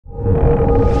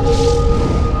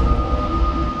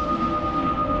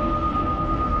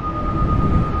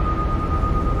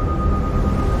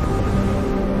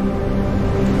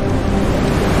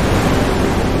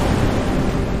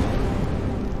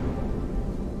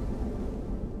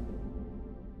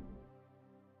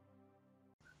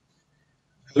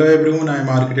Hello everyone, I am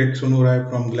architect Sonu Rai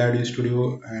from Glad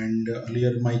Studio, and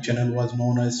earlier my channel was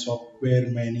known as Software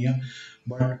Mania,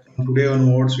 but from today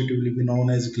onwards it will be known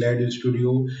as Glad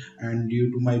Studio. And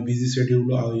due to my busy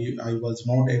schedule, I was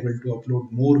not able to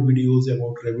upload more videos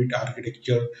about Revit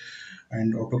architecture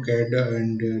and AutoCAD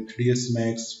and 3ds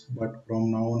Max. But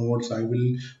from now onwards, I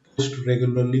will post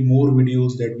regularly more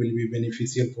videos that will be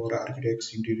beneficial for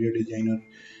architects, interior designers,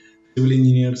 civil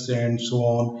engineers, and so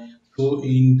on. So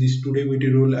in this today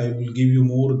video, I will give you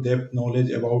more depth knowledge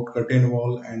about curtain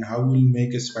wall and how we will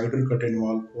make a spider curtain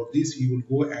wall. For this, you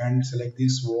will go and select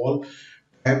this wall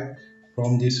tab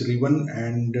from this ribbon,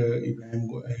 and if I'm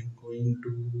going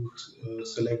to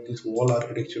select this wall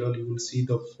architectural, you will see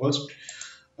the first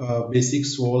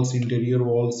basics walls, interior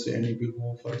walls, and if you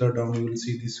go further down, you will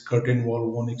see this curtain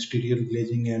wall, one exterior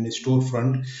glazing and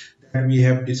storefront that we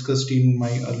have discussed in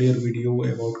my earlier video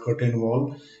about curtain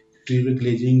wall, exterior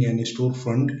glazing and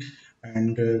storefront.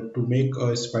 And to make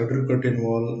a spider curtain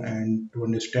wall and to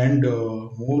understand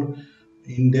more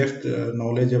in-depth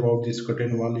knowledge about this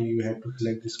curtain wall, you have to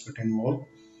select this curtain wall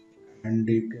and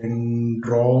you can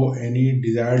draw any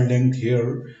desired length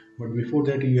here. But before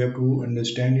that, you have to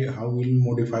understand how we'll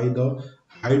modify the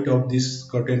height of this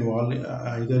curtain wall.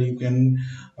 Either you can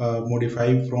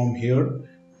modify from here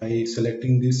by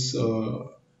selecting this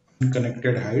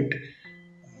unconnected height,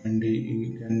 and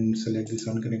you can select this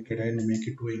unconnected height and make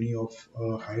it to any of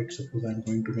height. Suppose I'm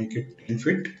going to make it 10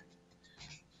 feet,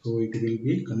 so it will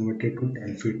be converted to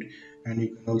 10 feet. And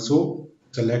you can also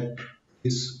select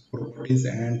this properties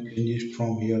and change it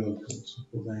from here also.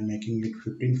 Suppose I am making it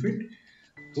 15 feet,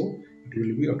 so it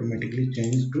will be automatically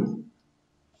changed to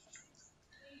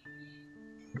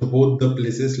both the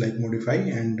places like modify.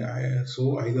 And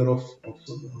so either of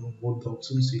both the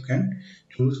options you can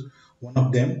choose one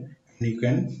of them, and you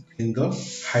can change the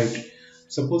height.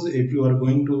 Suppose if you are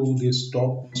going to this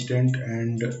top constant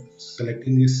and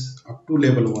selecting this up to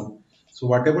level 1, so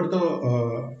whatever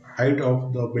the height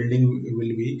of the building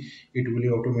will be, it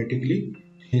will automatically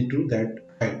change to that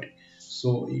height.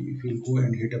 So if you go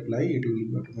and hit apply, it will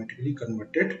be automatically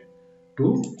converted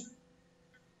to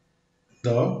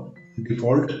the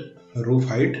default roof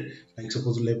height. Like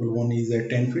suppose level 1 is at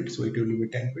 10 feet, so it will be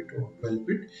 10 feet or 12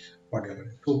 feet,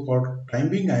 whatever. So for time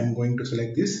being, I am going to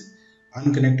select this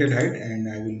unconnected height and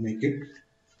I will make it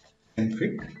 10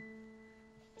 feet.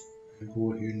 I'll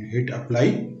go here and hit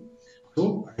apply.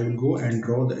 So I will go and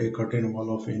draw a curtain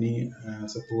wall of any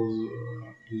suppose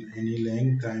any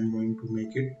length. I am going to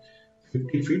make it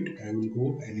 50 feet. I will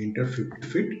go and enter 50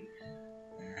 feet,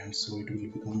 and so it will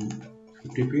become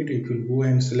 50 feet. It will go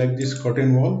and select this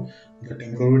curtain wall. The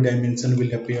temporary dimension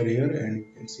will appear here, and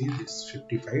you can see this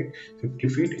 50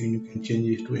 feet, and you can change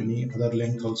it to any other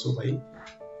length also by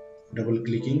double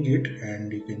clicking it,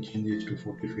 and you can change it to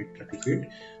 40 feet, 30 feet.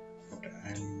 But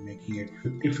I'm making it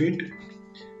 50 feet.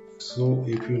 So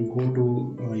if you go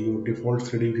to your default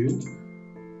 3D view,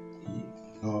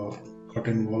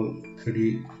 curtain wall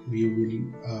 3D view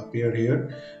will appear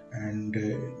here, and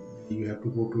you have to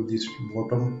go to this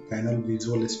bottom panel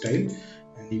visual style,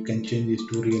 and you can change this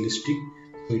to realistic,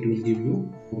 so it will give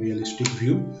you a realistic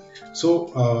view. So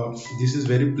this is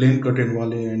very plain curtain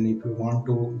wall, and if you want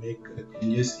to make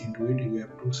changes into it, you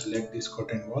have to select this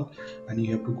curtain wall and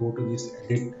you have to go to this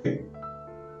edit tab.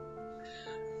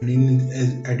 And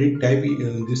in edit tab,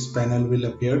 this panel will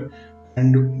appear.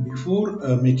 And before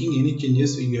making any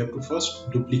changes, you have to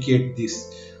first duplicate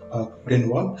this curtain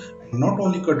wall. And not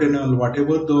only curtain wall,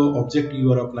 whatever the object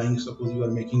you are applying, suppose you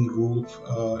are making roof,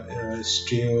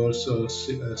 stairs,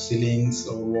 ceilings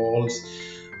or walls,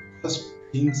 first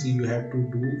things you have to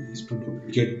do is to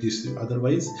duplicate this.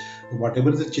 Otherwise,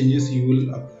 whatever the changes you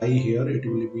will apply here, it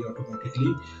will be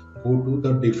automatically go to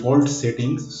the default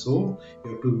settings. So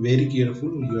you have to be very careful.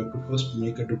 You have to first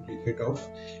make a duplicate of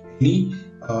any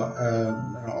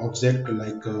object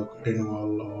like curtain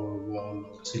wall or wall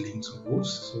or ceilings or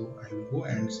roofs. So I will go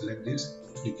and select this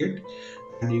duplicate,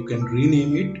 and you can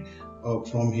rename it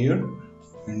from here,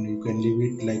 and you can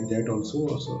leave it like that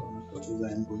also. So suppose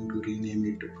I am going to rename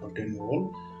it curtain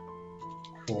wall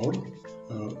for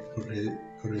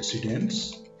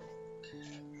residence,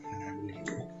 and I will hit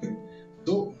OK.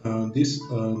 So this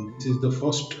is the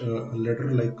first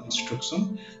letter like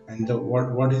construction, and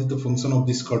what is the function of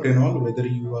this curtain wall, whether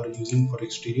you are using for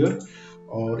exterior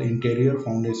or interior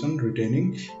foundation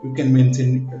retaining, you can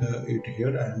mention it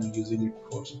here. I am using it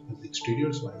for suppose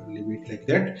exterior, so I will leave it like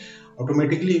that.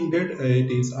 Automatically embed, it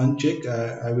is unchecked.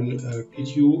 I will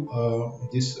teach you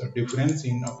this difference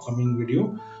in upcoming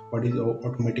video, what is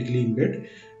automatically embed.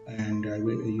 And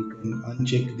you can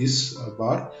uncheck this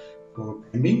bar for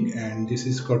timing. And this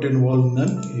is curtain wall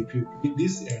none. If you click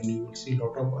this, and you will see a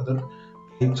lot of other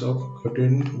types of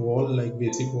curtain wall, like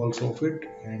basic wall soffit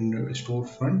and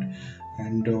storefront,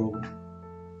 and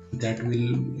that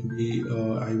will be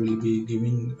I will be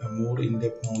giving more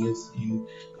in-depth knowledge in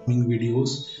coming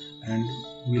videos. And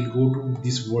we'll go to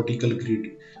this vertical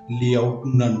grid layout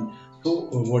none. So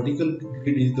vertical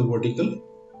grid is the vertical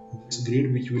this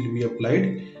grid which will be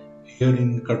applied here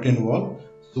in curtain wall.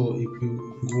 So if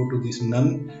you go to this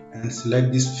none and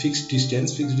select this fixed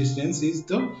distance is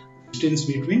the distance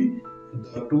between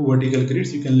the two vertical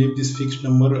grids. You can leave this fixed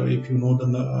number if you know the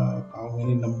how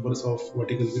many numbers of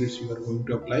vertical grids you are going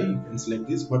to apply. You can select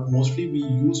this, but mostly we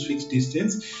use fixed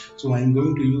distance. So I'm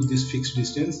going to use this fixed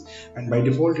distance, and by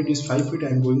default it is 5 feet.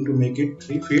 I'm going to make it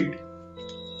 3 feet,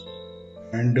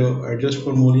 and adjust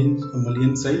for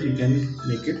mullion size. You can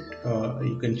make it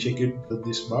you can check it with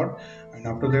this bar. And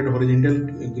after that, horizontal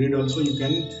grid also you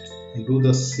can do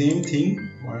the same thing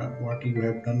what you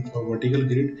have done for vertical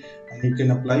grid, and you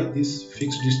can apply this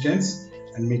fixed distance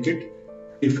and make it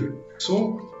 3 feet.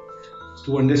 So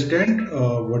to understand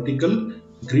vertical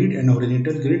grid and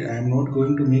horizontal grid, I am not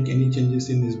going to make any changes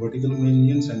in these vertical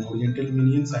mullions and horizontal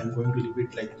mullions. I am going to leave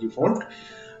it like default,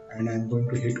 and I am going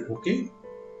to hit OK.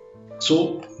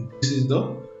 So this is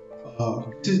the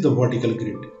vertical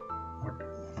grid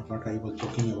what I was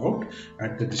talking about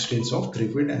at the distance of 3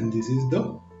 feet, and this is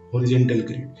the horizontal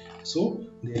grid. So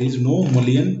there is no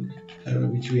mullion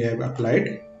which we have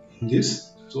applied in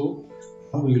this. So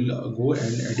now we will go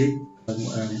and edit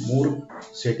more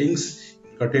settings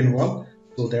in curtain wall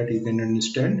so that you can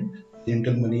understand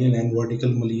horizontal mullion and vertical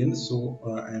mullion. So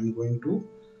I am going to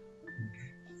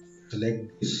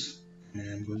select this, and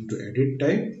I am going to edit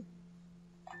type,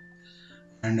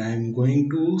 and I am going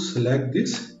to select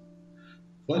this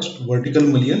first vertical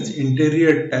mullions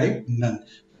interior type none.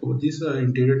 So this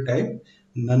interior type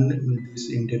none.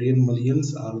 These interior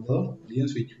mullions are the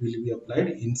mullions which will be applied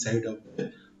inside of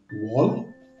the wall.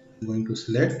 I'm going to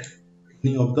select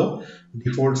any of the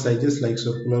default sizes like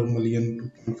circular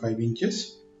mullion 2.5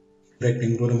 inches,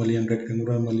 rectangular mullion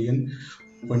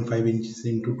 1.5 inches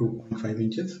into 2.5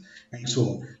 inches, and so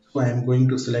on. So I am going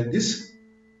to select this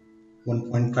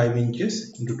 1.5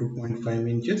 inches into 2.5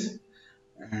 inches,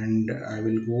 and I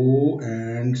will go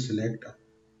and select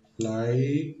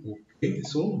apply. Okay,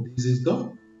 so this is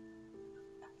the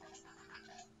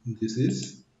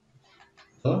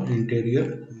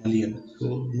interior mullion.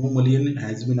 So no mullion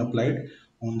has been applied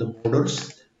on the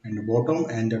borders and the bottom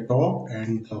and the top,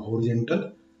 and the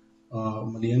horizontal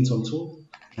mullions also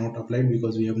not applied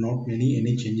because we have not made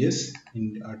any changes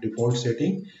in our default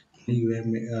setting. We have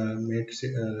made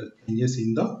changes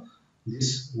in the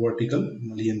this vertical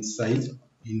mullion size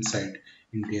inside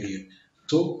interior.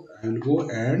 So I will go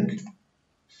and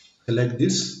select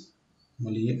this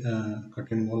mullion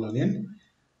curtain wall again.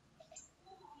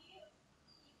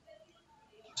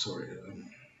 Sorry,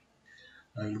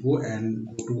 I will go and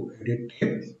go to edit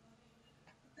type,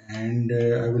 and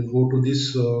I will go to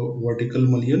this vertical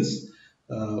mullions.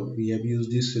 We have used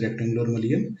this rectangular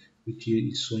mullion which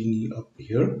is showing up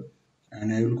here,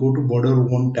 and I will go to border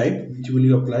one type which will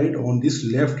be applied on this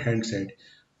left hand side,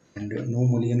 and no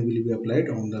mullion will be applied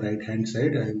on the right hand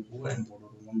side. I will go and border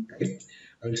one type.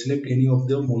 I will select any of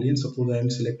the mullion. Suppose I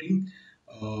am selecting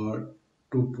 2.5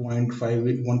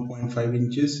 1.5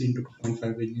 inches into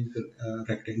 2.5 inches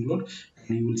rectangular,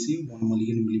 and you will see one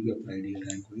mullion will be applied here.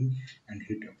 I am going and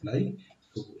hit apply.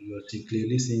 So you are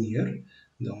clearly seeing here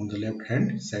on the left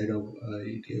hand side of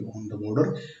on the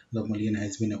border, the mullion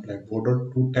has been applied. Border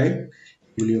 2 type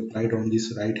will be applied on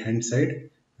this right hand side.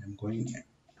 I'm going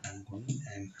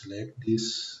and select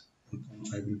this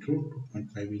 1.5 into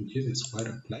 2.5 inches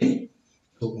square apply.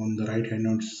 So on the right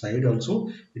hand side also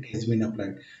it has been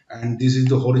applied, and this is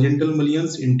the horizontal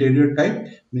mullions interior type,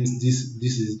 means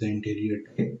this is the interior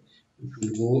type. If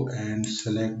you go and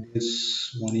select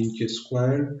this 1 inch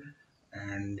square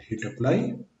and hit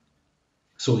apply,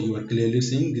 so you are clearly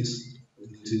seeing this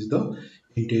is the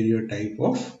interior type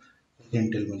of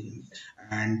horizontal mullion.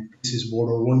 And this is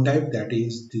border 1 type, that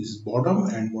is this bottom,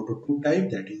 and border 2 type,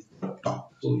 that is the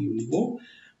top. So you will go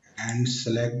and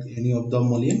select any of the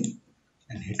mullion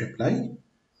and hit apply.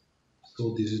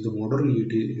 So this is the border,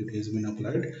 it has been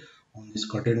applied on this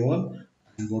curtain wall.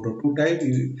 And border 2 type,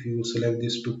 if you select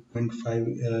this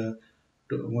 2.5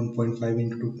 to 1.5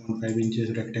 into 2.5 inches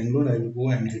rectangular, I will go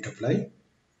and hit apply.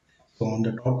 So on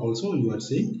the top also you are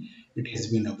seeing it has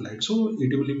been applied. So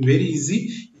it will be very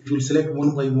easy if you select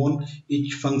one by one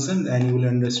each function, and you will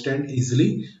understand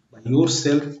easily by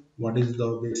yourself what is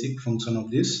the basic function of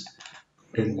this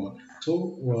curtain wall. So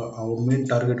our main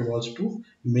target was to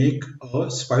make a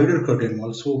spider curtain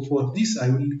wall. So for this, I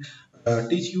will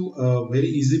teach you a very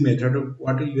easy method.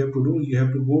 What you have to do, you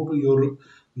have to go to your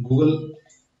Google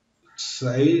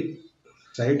site,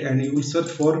 and you will search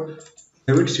for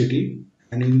Revit City,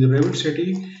 and in the Revit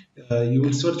City, you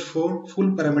will search for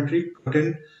full parametric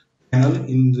curtain panel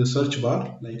in the search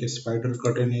bar, like a spider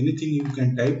curtain, anything you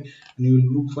can type, and you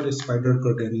will look for a spider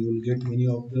curtain. You will get many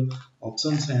of the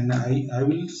options, and I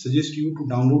will suggest you to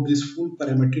download this full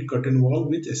parametric curtain wall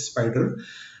with a spider,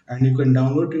 and you can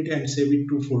download it and save it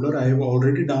to folder. I have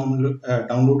already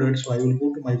downloaded, so I will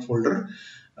go to my folder,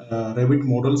 Revit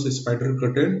models spider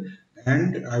curtain,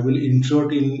 and I will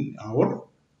insert in our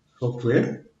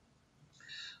software.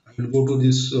 I will go to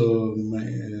this my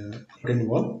curtain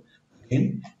wall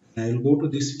again. And I will go to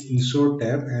this insert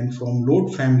tab, and from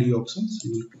load family options,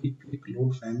 you will click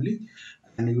load family,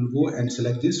 and you will go and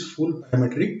select this full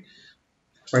parametric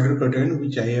spider curtain,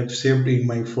 which I have saved in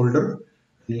my folder,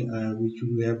 which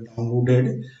we have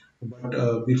downloaded.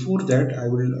 But before that, I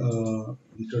will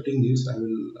inserting this. I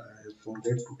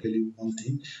forget to tell you one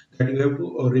thing, that you have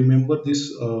to remember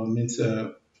this means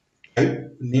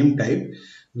name type,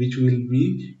 which will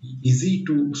be easy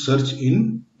to search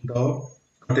in the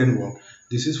curtain wall.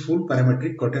 This is full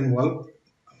parametric curtain wall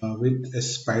with a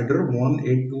spider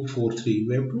 18243.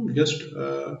 We have to just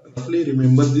roughly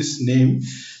remember this name,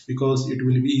 because it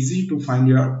will be easy to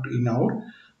find out in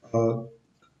uh,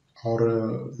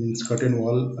 our means curtain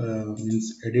wall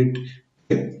means edit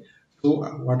tab. So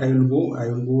what I will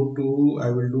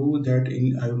do that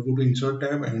in I will go to insert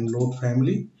tab and load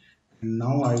family, and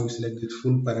now I will select this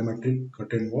full parametric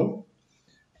curtain wall,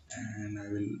 and I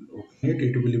will open it.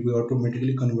 It will be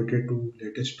automatically converted to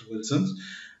latest versions,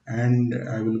 and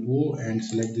I will go and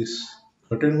select this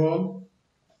curtain wall,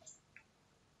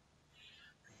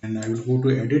 and I will go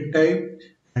to edit type,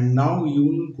 and now you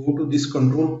will go to this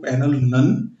control panel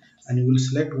none, and you will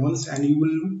select once, and you will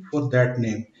look for that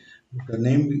name, the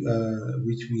name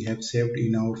which we have saved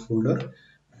in our folder,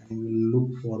 and we will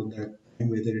look for that name,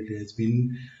 whether it has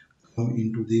been come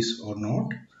into this or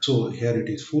not. So here it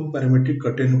is, full parametric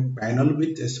curtain panel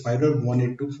with a spider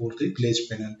 18243 glaze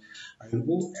panel. I will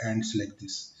go and select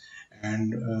this,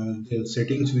 and the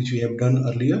settings which we have done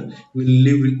earlier will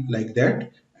leave it like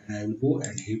that, and I will go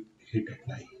and hit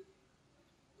apply,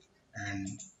 and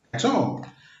that's all.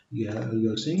 Yeah,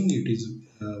 you are seeing it is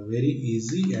very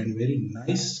easy and very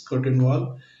nice curtain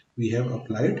wall we have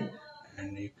applied,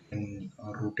 and you can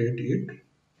rotate it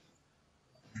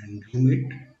and zoom it,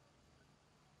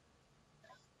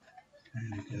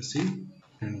 and you can see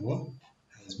curtain wall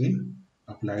has been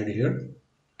applied here,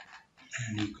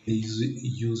 and you can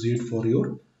use it for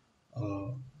your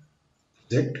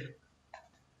project.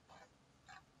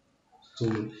 So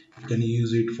you can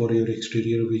use it for your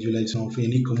exterior visualization of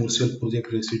any commercial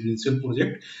project, residential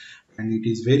project, and it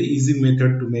is very easy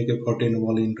method to make a curtain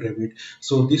wall in Revit.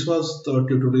 So this was the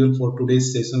tutorial for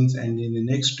today's sessions, and in the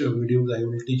next videos I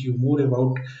will teach you more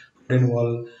about curtain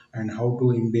wall and how to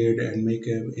embed and make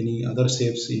any other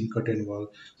shapes in curtain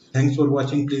wall. Thanks for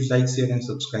watching. Please like, share and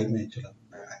subscribe my channel.